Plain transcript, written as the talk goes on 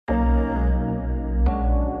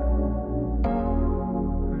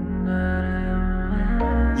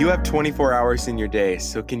You have 24 hours in your day,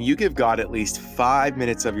 so can you give God at least 5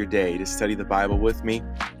 minutes of your day to study the Bible with me?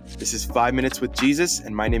 This is 5 Minutes with Jesus,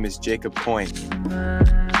 and my name is Jacob Coyne.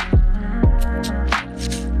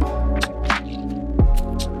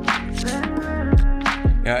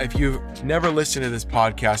 Now, if you've never listened to this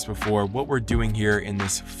podcast before, what we're doing here in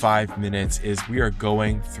this 5 minutes is we are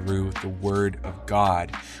going through the Word of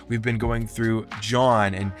God. We've been going through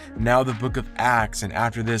John and now the book of Acts, and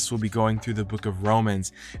after this, we'll be going through the book of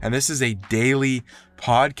Romans. And this is a daily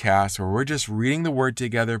podcast where we're just reading the Word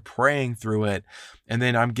together, praying through it, and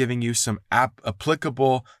then I'm giving you some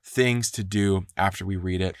applicable things to do after we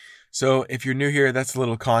read it. So if you're new here, that's a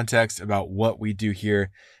little context about what we do here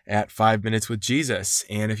at 5 Minutes with Jesus.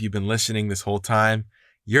 And if you've been listening this whole time,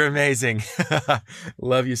 you're amazing.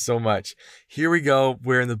 Love you so much. Here we go.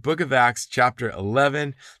 We're in the book of Acts, chapter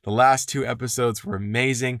 11. The last 2 episodes were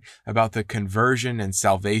amazing about the conversion and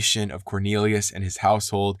salvation of Cornelius and his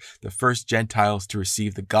household, the first Gentiles to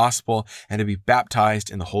receive the gospel and to be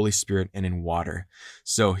baptized in the Holy Spirit and in water.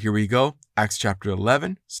 So here we go. Acts chapter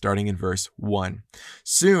 11, starting in verse 1.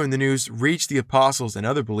 Soon the news reached the apostles and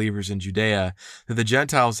other believers in Judea that the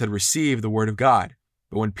Gentiles had received the word of God.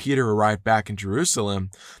 But when Peter arrived back in Jerusalem,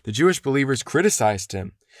 the Jewish believers criticized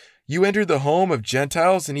him. "You entered the home of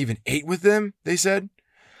Gentiles and even ate with them?" they said.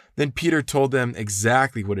 Then Peter told them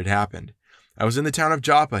exactly what had happened. "I was in the town of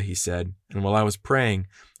Joppa," he said, "and while I was praying,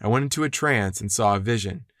 I went into a trance and saw a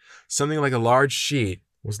vision. Something like a large sheet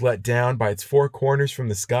was let down by its 4 corners from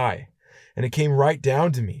the sky, and it came right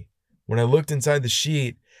down to me. When I looked inside the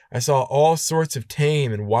sheet, I saw all sorts of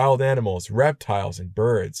tame and wild animals, reptiles, and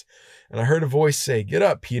birds. And I heard a voice say, 'Get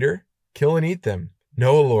up, Peter, kill and eat them.'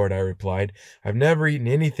 'No, Lord,' I replied. 'I've never eaten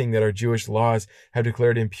anything that our Jewish laws have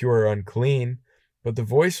declared impure or unclean.' But the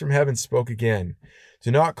voice from heaven spoke again,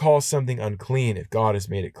 'Do not call something unclean if God has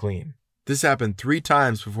made it clean.' This happened 3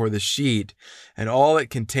 times before the sheet and all it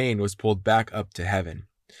contained was pulled back up to heaven.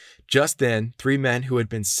 Just then, 3 men who had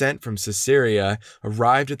been sent from Caesarea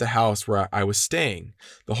arrived at the house where I was staying.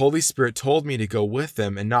 The Holy Spirit told me to go with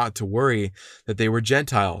them and not to worry that they were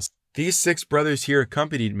Gentiles. These 6 brothers here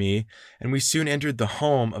accompanied me, and we soon entered the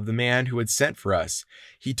home of the man who had sent for us.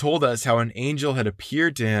 He told us how an angel had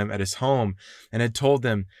appeared to him at his home and had told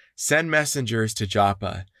them, 'Send messengers to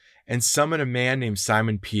Joppa and summon a man named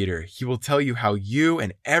Simon Peter. He will tell you how you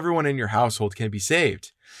and everyone in your household can be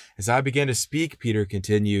saved.' As I began to speak," Peter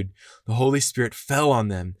continued, "the Holy Spirit fell on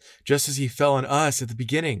them, just as he fell on us at the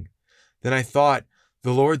beginning. Then I thought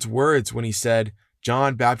the Lord's words when he said,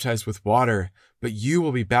 'John baptized with water, but you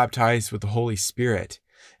will be baptized with the Holy Spirit.'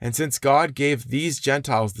 And since God gave these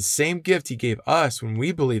Gentiles the same gift he gave us when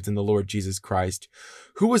we believed in the Lord Jesus Christ,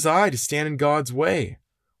 who was I to stand in God's way?"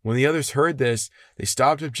 When the others heard this, they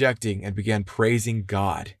stopped objecting and began praising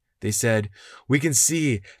God. They said, "We can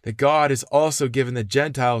see that God has also given the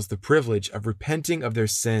Gentiles the privilege of repenting of their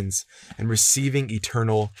sins and receiving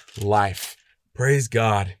eternal life." Praise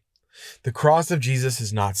God. The cross of Jesus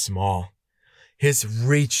is not small. His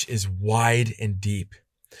reach is wide and deep.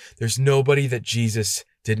 There's nobody that Jesus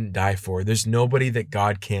didn't die for. There's nobody that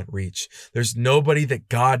God can't reach. There's nobody that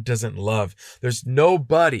God doesn't love. There's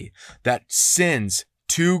nobody that sins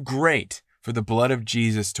too great for the blood of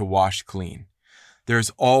Jesus to wash clean.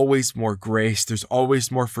 There's always more grace. There's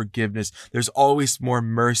always more forgiveness. There's always more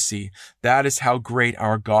mercy. That is how great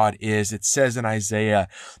our God is. It says in Isaiah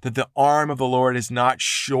that the arm of the Lord is not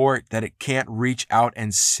short, that it can't reach out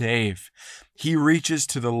and save. He reaches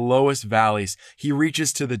to the lowest valleys. He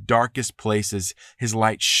reaches to the darkest places. His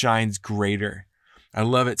light shines greater. I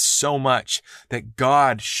love it so much that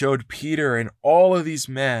God showed Peter and all of these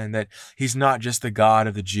men that he's not just the God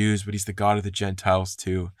of the Jews, but he's the God of the Gentiles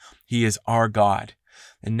too. He is our God.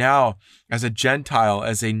 And now, as a Gentile,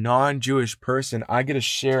 as a non-Jewish person, I get to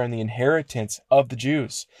share in the inheritance of the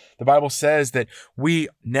Jews. The Bible says that we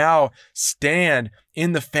now stand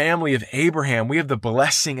in the family of Abraham. We have the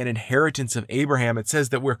blessing and inheritance of Abraham. It says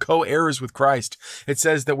that we're co-heirs with Christ. It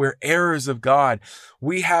says that we're heirs of God.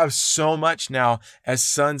 We have so much now as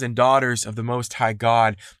sons and daughters of the Most High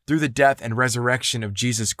God through the death and resurrection of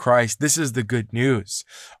Jesus Christ. This is the good news.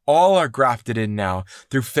 All are grafted in now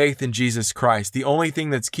through faith in Jesus Christ. The only thing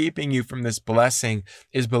that's keeping you from this blessing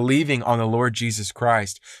is believing on the Lord Jesus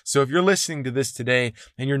Christ. So if you're listening to this today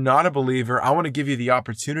and you're not a believer, I want to give you the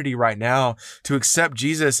opportunity right now to accept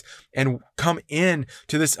Jesus and come in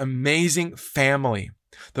to this amazing family.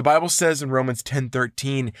 The Bible says in Romans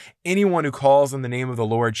 10:13, anyone who calls on the name of the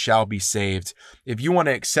Lord shall be saved. If you want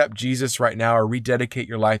to accept Jesus right now or rededicate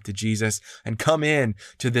your life to Jesus and come in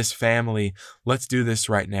to this family, let's do this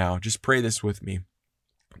right now. Just pray this with me.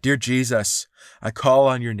 Dear Jesus, I call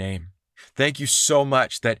on your name. Thank you so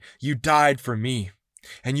much that you died for me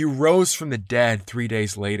and you rose from the dead 3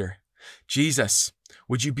 days later. Jesus,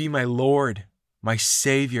 would you be my Lord, my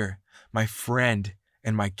Savior, my friend,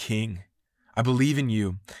 and my King? I believe in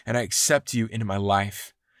you and I accept you into my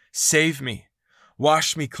life. Save me.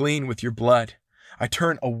 Wash me clean with your blood. I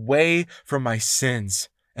turn away from my sins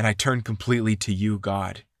and I turn completely to you,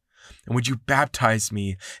 God. And would you baptize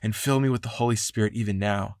me and fill me with the Holy Spirit even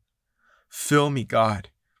now? Fill me, God,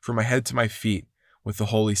 from my head to my feet with the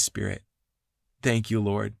Holy Spirit. Thank you,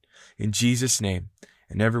 Lord. In Jesus' name.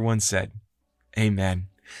 And everyone said, amen.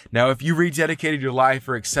 Now, if you rededicated your life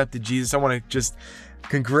or accepted Jesus, I want to just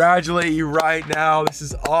congratulate you right now. This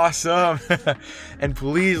is awesome. And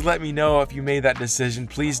please let me know if you made that decision.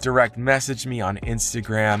 Please direct message me on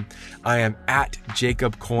Instagram. I am at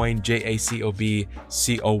Jacob Coyne, JACOB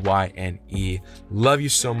COYNE. Love you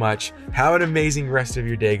so much. Have an amazing rest of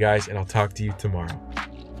your day, guys, and I'll talk to you tomorrow.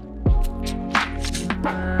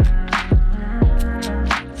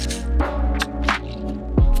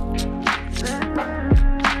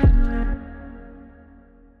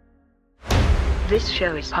 This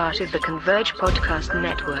show is part of the Converge Podcast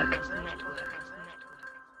Network.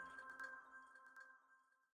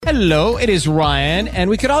 Hello, it is Ryan, and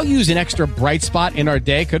we could all use an extra bright spot in our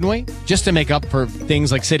day, couldn't we? Just to make up for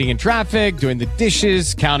things like sitting in traffic, doing the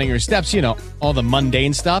dishes, counting your steps, you know, all the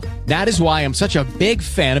mundane stuff. That is why I'm such a big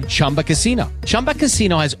fan of Chumba Casino. Chumba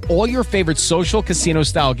Casino has all your favorite social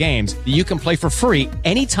casino-style games that you can play for free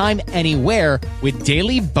anytime, anywhere with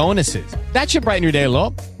daily bonuses. That should brighten your day a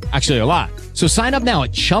little. Actually, a lot. So sign up now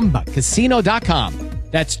at ChumbaCasino.com.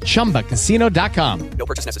 That's ChumbaCasino.com. No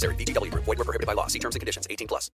purchase necessary. VGW Group. Void where prohibited by law. See terms and conditions. 18+.